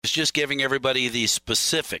was just giving everybody the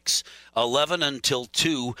specifics. 11 until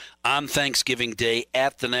 2 on Thanksgiving Day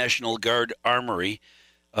at the National Guard Armory,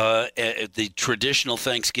 at the traditional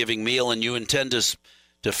Thanksgiving meal, and you intend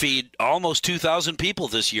to feed almost 2,000 people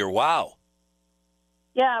this year. Wow.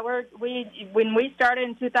 Yeah, when we started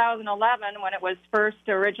in 2011, when it was first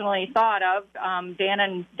originally thought of,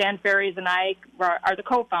 Dan Ferries and I are the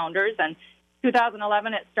co-founders, and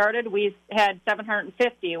 2011 it started. We had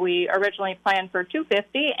 750. We originally planned for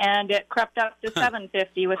 250, and it crept up to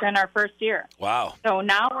 750 within our first year. Wow! So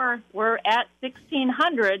now we're at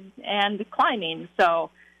 1,600 and climbing.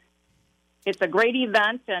 So it's a great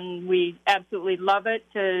event, and we absolutely love it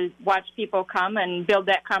to watch people come and build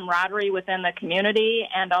that camaraderie within the community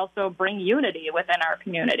and also bring unity within our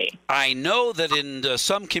community. I know that in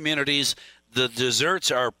some communities, the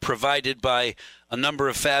desserts are provided by a number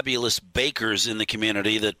of fabulous bakers in the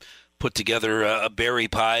community that put together berry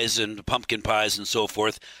pies and pumpkin pies and so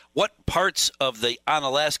forth. What parts of the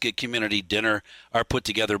Onalaska community dinner are put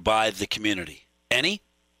together by the community? Any?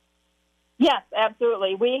 Yes,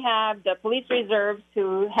 absolutely. We have the police reserves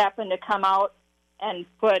who happen to come out and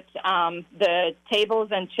put the tables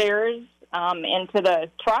and chairs into the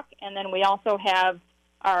truck, and then we also have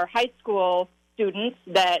our high school students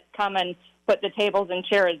that come and put the tables and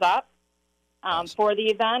chairs up for the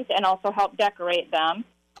event and also help decorate them.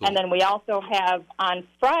 Cool. And then we also have on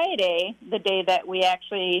Friday, the day that we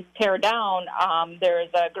actually tear down, there's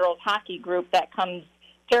a girls' hockey group that comes,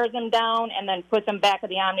 tears them down, and then puts them back at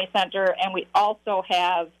the Omni Center. And we also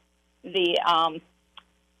have the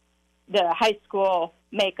high school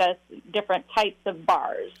make us different types of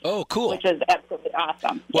bars. Oh, cool. Which is absolutely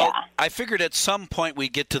awesome. Well, yeah. I figured at some point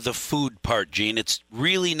we'd get to the food part, Gene. It's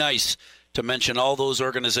really nice to mention all those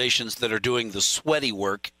organizations that are doing the sweaty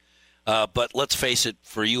work. But let's face it,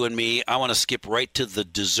 for you and me, I want to skip right to the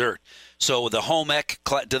dessert. So the home ec,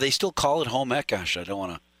 do they still call it home ec? Gosh, I don't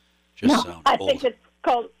want to just sound I old. think it's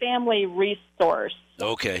called Family Resource.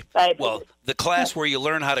 Okay. Well, the class where you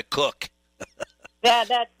learn how to cook. Yeah,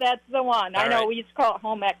 that's the one. All I know right. we used to call it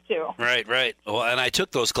home ec too. Right. Well, and I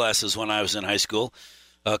took those classes when I was in high school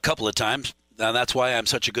a couple of times, and that's why I'm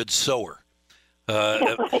such a good sewer.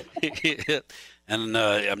 And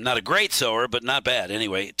I'm not a great sewer, but not bad.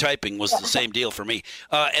 Anyway, typing was the same deal for me.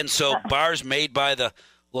 And so bars made by the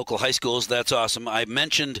local high schools, that's awesome. I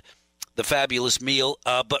mentioned the fabulous meal,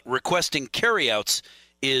 but requesting carryouts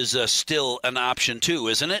is still an option too,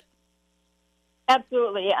 isn't it?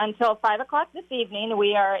 Absolutely. Until 5 o'clock this evening,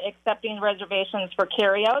 we are accepting reservations for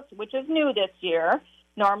carryouts, which is new this year.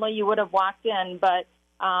 Normally you would have walked in, but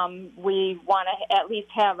we want to at least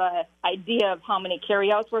have an idea of how many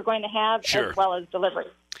carryouts we're going to have, Sure. as well as delivery.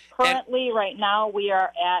 Currently, right now, we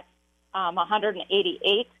are at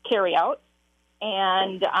 188 carryouts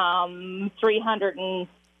and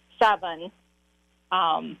 307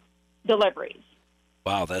 deliveries.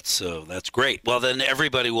 Wow, that's great. Well, then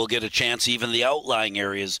everybody will get a chance, even the outlying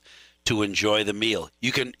areas, to enjoy the meal.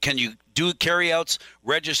 Can you do carryouts,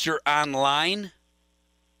 register online?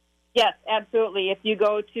 Yes, absolutely. If you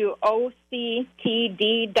go to octd.org,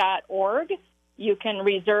 you can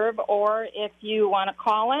reserve, or if you want to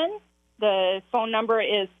call in, the phone number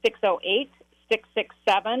is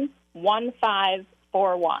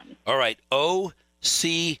 608-667-1541. All right, octd.org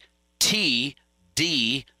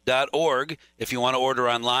if you want to order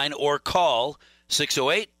online, or call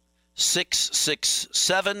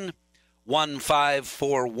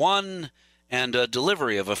 608-667-1541, and a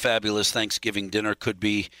delivery of a fabulous Thanksgiving dinner could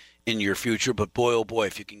be in your future. But boy, oh boy,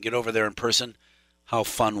 if you can get over there in person, how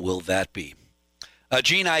fun will that be?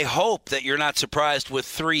 Gene, I hope that you're not surprised with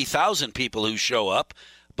 3,000 people who show up,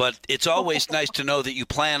 but it's always nice to know that you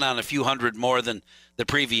plan on a few hundred more than the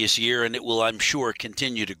previous year, and it will, I'm sure,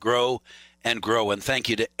 continue to grow and grow. And thank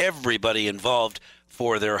you to everybody involved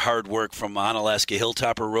for their hard work, from Onalaska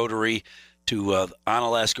Hilltopper Rotary to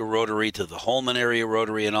Onalaska Rotary to the Holman Area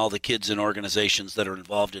Rotary, and all the kids and organizations that are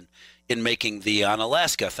involved in making the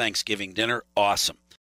Onalaska Thanksgiving dinner awesome.